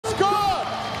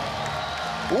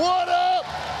What up?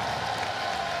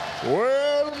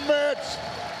 Well met.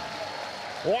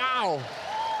 Wow,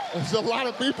 there's a lot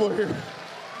of people here.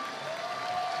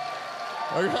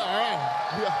 All right.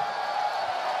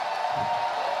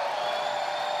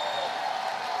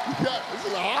 Yeah, this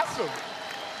is awesome.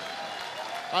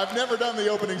 I've never done the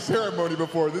opening ceremony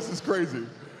before. This is crazy.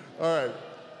 All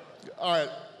right,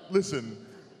 listen.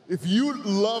 If you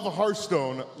love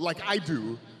Hearthstone like I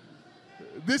do,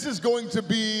 this is going to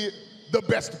be the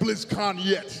best BlizzCon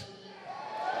yet.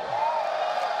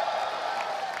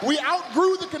 We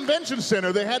outgrew the convention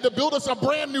center. They had to build us a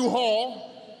brand new hall.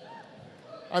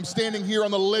 I'm standing here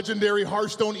on the legendary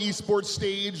Hearthstone esports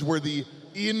stage where the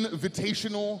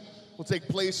Invitational will take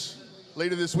place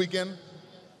later this weekend.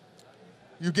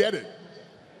 You get it.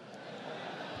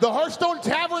 The Hearthstone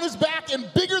Tavern is back and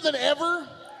bigger than ever.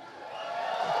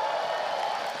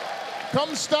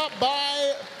 Come stop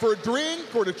by for a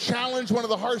drink or to challenge one of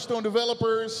the Hearthstone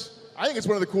developers. I think it's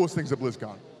one of the coolest things at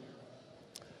BlizzCon.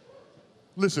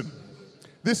 Listen,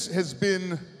 this has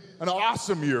been an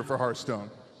awesome year for Hearthstone.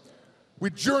 We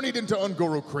journeyed into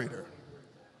Ungoro Crater.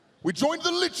 We joined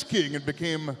the Lich King and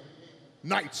became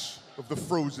Knights of the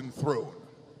Frozen Throne.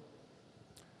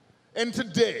 And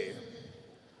today,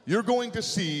 you're going to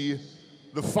see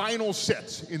the final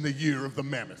set in the Year of the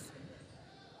Mammoth.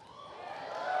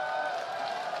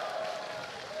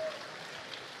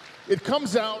 It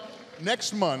comes out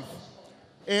next month,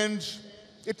 and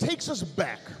it takes us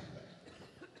back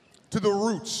to the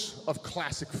roots of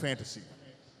classic fantasy,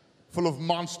 full of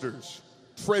monsters,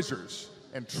 treasures,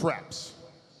 and traps.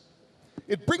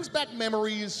 It brings back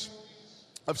memories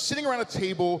of sitting around a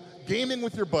table, gaming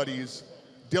with your buddies,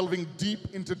 delving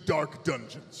deep into dark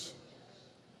dungeons.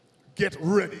 Get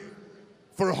ready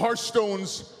for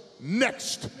Hearthstone's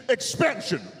next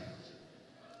expansion.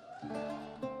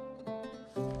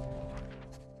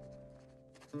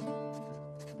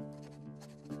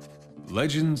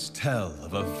 Legends tell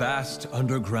of a vast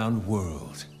underground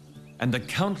world and the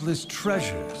countless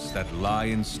treasures that lie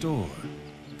in store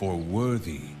for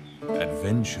worthy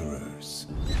adventurers.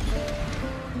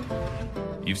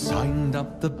 You've signed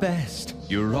up the best.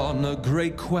 You're on a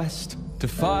great quest to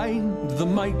find the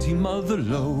mighty Mother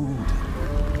Lode.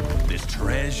 There's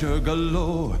treasure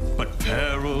galore, but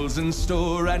perils in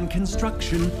store and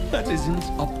construction that isn't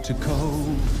up to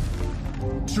code.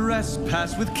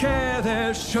 Trespass with care,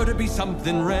 there's sure to be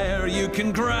something rare. You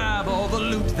can grab all the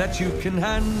loot that you can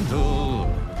handle.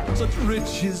 Such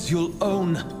riches you'll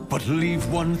own, but leave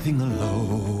one thing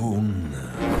alone.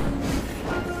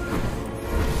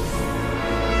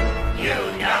 You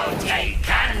know, take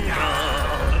handle.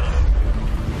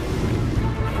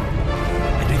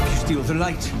 And if you steal the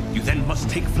light, you then must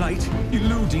take flight,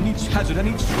 eluding each hazard and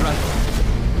each trap.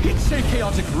 It's a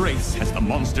chaotic race as the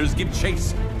monsters give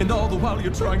chase, and all the while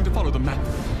you're trying to follow the map.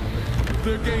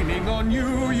 They're gaining on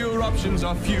you, your options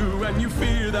are few, and you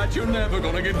fear that you're never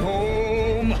gonna get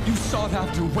home. You sought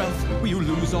after wealth, will you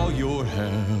lose all your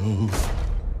health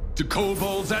to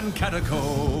kobolds and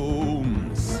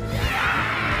catacombs?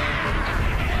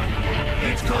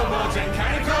 It's kobolds and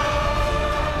catacombs!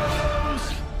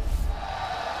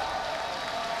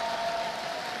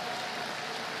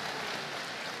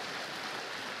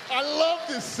 I love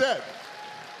this set.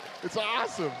 It's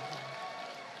awesome.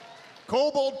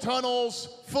 Kobold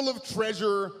tunnels full of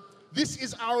treasure. This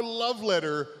is our love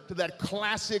letter to that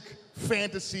classic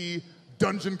fantasy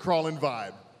dungeon crawling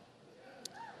vibe.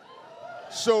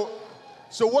 So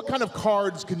what kind of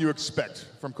cards can you expect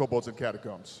from Kobolds and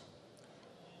Catacombs?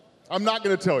 I'm not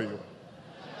going to tell you.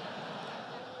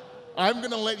 I'm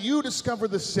going to let you discover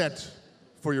the set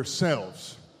for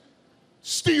yourselves.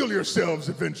 Steel yourselves,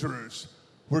 adventurers.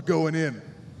 We're going in.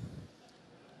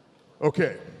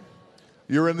 Okay,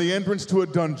 you're in the entrance to a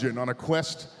dungeon on a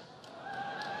quest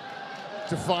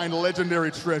to find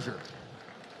legendary treasure.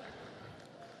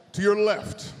 To your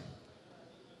left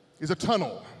is a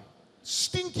tunnel.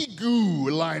 Stinky goo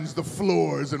lines the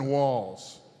floors and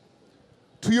walls.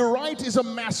 To your right is a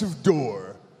massive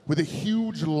door with a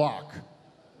huge lock.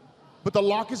 But the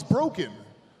lock is broken.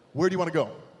 Where do you want to go?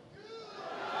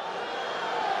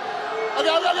 Okay.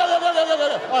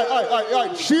 All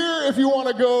right. Cheer if you want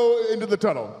to go into the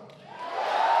tunnel.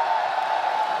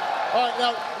 All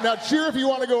right, now cheer if you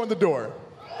want to go in the door.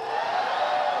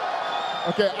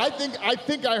 Okay, I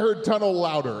think I heard tunnel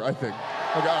louder, I think.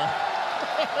 Okay, all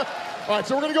right. All right,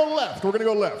 so we're gonna go left. We're gonna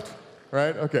go left.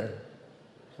 Right? Okay.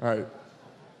 All right.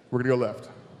 We're gonna go left.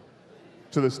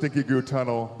 To the Stinky Goo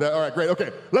tunnel. All right, great.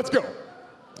 Okay, let's go.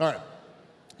 All right.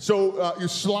 So you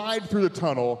slide through the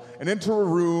tunnel and enter a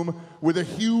room with a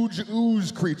huge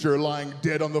ooze creature lying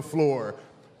dead on the floor.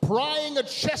 prying a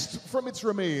chest from its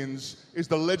remains is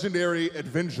the legendary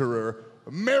adventurer,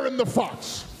 Marin the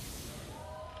Fox.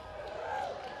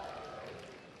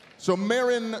 So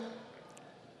Marin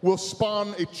will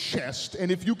spawn a chest,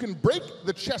 and if you can break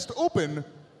the chest open,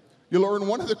 you'll earn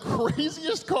one of the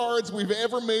craziest cards we've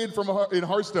ever made in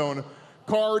Hearthstone,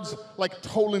 cards like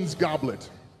Toland's Goblet.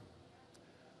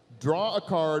 Draw a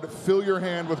card, fill your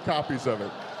hand with copies of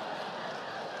it.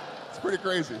 It's pretty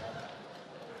crazy.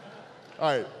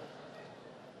 All right.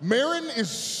 Marin is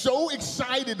so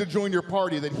excited to join your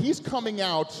party that he's coming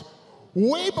out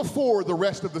way before the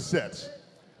rest of the sets.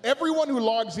 Everyone who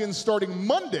logs in starting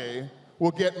Monday will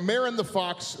get Marin the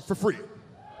Fox for free.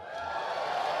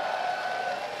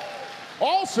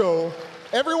 Also,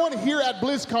 everyone here at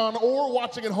BlizzCon or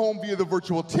watching at home via the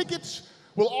virtual tickets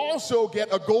will also get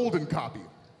a golden copy.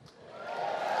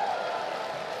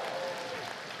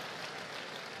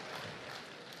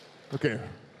 Okay,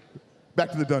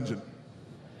 back to the dungeon.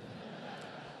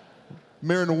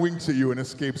 Marin winks at you and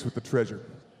escapes with the treasure.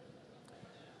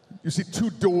 You see 2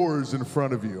 doors in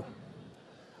front of you.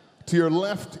 To your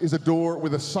left is a door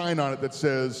with a sign on it that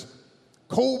says,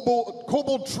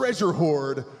 Kobold Treasure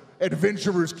Hoard,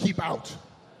 adventurers keep out.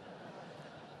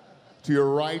 To your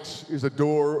right is a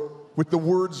door with the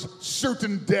words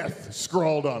certain death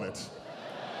scrawled on it.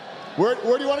 Where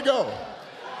do you want to go?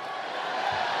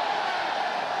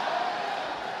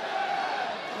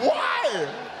 Why?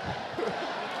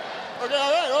 Okay,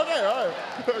 all right.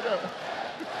 Okay.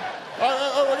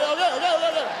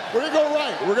 We're gonna go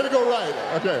right.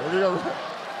 Okay, we're gonna go right.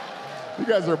 You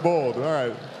guys are bold. All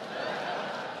right.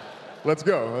 Let's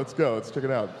go. Let's check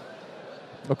it out.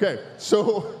 Okay,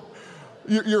 so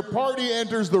your party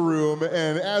enters the room,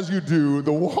 and as you do,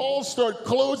 the walls start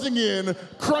closing in,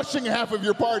 crushing half of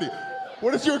your party.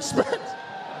 What did you expect?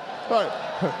 All right.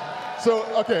 So,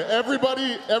 okay,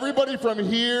 everybody from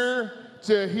here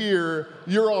to here,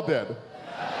 you're all dead.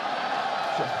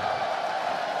 So,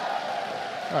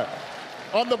 all right.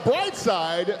 On the bright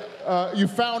side, you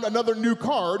found another new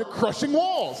card, Crushing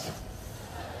Walls.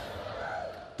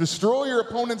 Destroy your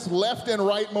opponent's left and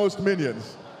rightmost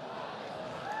minions.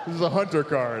 This is a hunter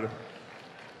card.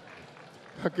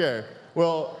 Okay,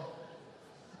 well,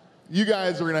 you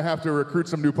guys are gonna have to recruit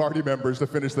some new party members to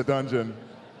finish the dungeon.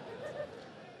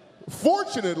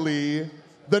 Fortunately,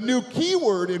 the new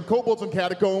keyword in Kobolds and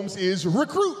Catacombs is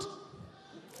recruit.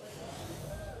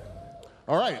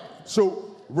 All right,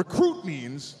 so recruit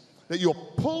means that you'll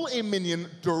pull a minion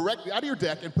directly out of your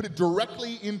deck and put it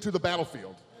directly into the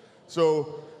battlefield.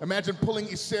 So imagine pulling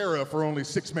Ysera for only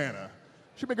 6 mana.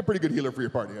 Should make a pretty good healer for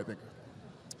your party, I think.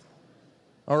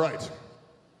 All right.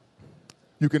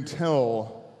 You can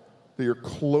tell that you're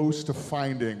close to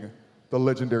finding the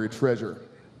legendary treasure.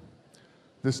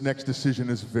 This next decision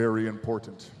is very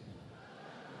important.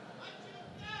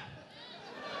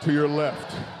 To your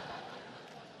left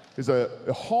is a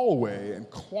hallway, and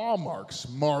claw marks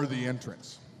mar the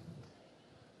entrance.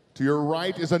 To your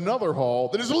right is another hall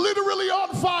that is literally on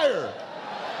fire.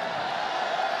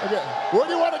 Okay, where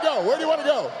do you want to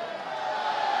go?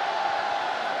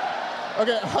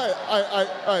 Okay,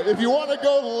 all right. If you want to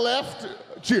go left,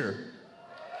 cheer.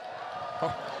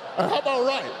 How about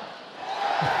right?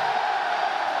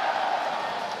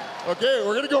 Okay,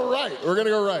 we're gonna go right.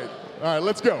 All right,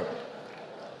 let's go.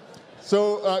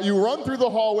 So you run through the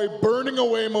hallway, burning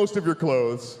away most of your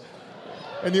clothes,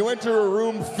 and you enter a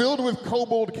room filled with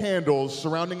kobold candles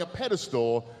surrounding a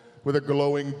pedestal with a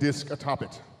glowing disc atop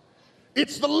it.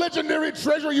 It's the legendary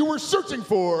treasure you were searching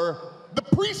for, the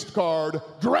priest card,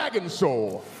 Dragon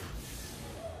Soul.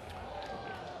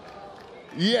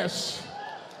 Yes,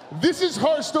 this is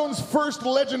Hearthstone's first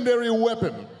legendary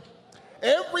weapon.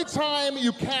 Every time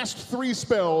you cast 3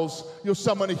 spells, you'll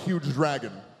summon a huge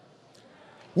dragon.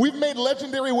 We've made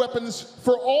legendary weapons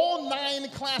for all 9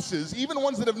 classes, even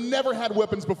ones that have never had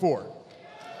weapons before.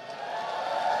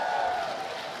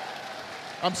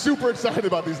 I'm super excited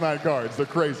about these 9 cards. They're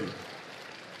crazy.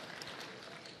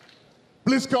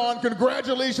 BlizzCon,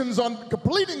 congratulations on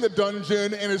completing the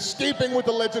dungeon and escaping with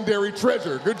the legendary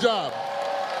treasure. Good job.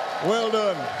 Well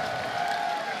done.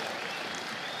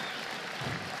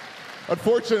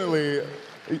 Unfortunately,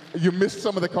 you missed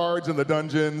some of the cards in the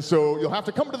dungeon, so you'll have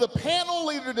to come to the panel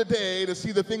later today to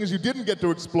see the things you didn't get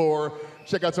to explore,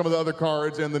 check out some of the other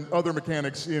cards and the other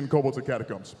mechanics in Kobolds and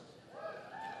Catacombs.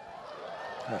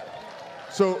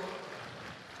 So,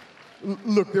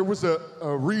 look, there was a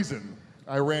reason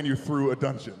I ran you through a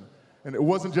dungeon, and it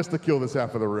wasn't just to kill this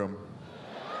half of the room.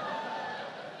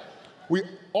 We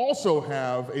also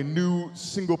have a new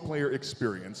single-player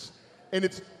experience, and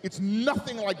it's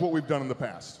nothing like what we've done in the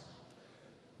past.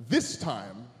 This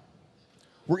time,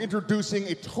 we're introducing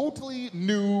a totally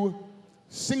new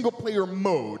single-player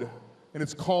mode, and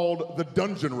it's called the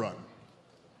Dungeon Run.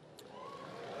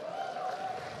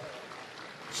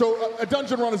 So a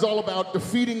dungeon run is all about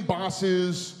defeating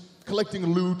bosses, collecting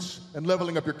loot, and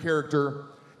leveling up your character.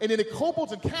 And in a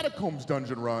Kobolds and Catacombs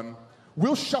dungeon run,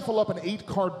 we'll shuffle up an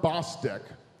 8-card boss deck,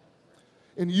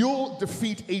 and you'll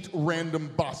defeat 8 random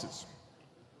bosses.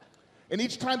 And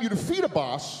each time you defeat a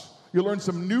boss, you'll learn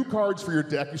some new cards for your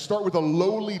deck. You start with a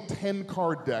lowly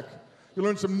 10-card deck. You'll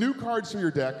learn some new cards for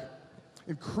your deck,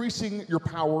 increasing your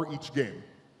power each game.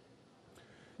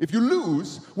 If you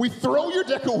lose, we throw your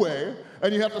deck away,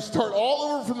 and you have to start all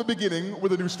over from the beginning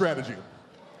with a new strategy.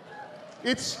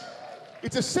 It's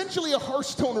essentially a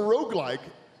Hearthstone roguelike,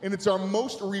 and it's our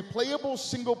most replayable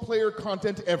single-player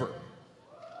content ever.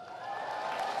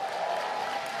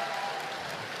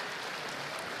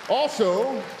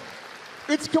 Also,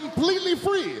 it's completely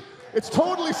free. It's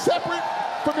totally separate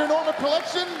from your normal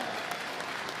collection.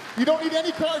 You don't need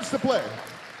any cards to play.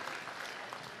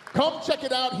 Come check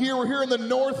it out here. We're here in the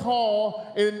North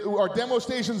Hall, and our demo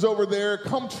station's over there.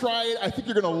 Come try it. I think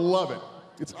you're going to love it.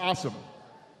 It's awesome.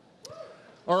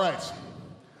 All right.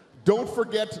 Don't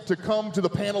forget to come to the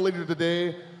panel later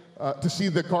today to see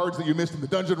the cards that you missed in the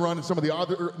dungeon run and some of the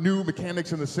other new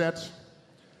mechanics in the set.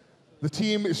 The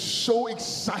team is so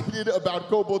excited about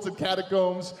Kobolds and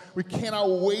Catacombs. We cannot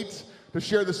wait to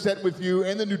share the set with you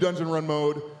and the new dungeon run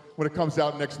mode when it comes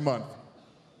out next month.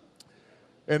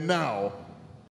 And now,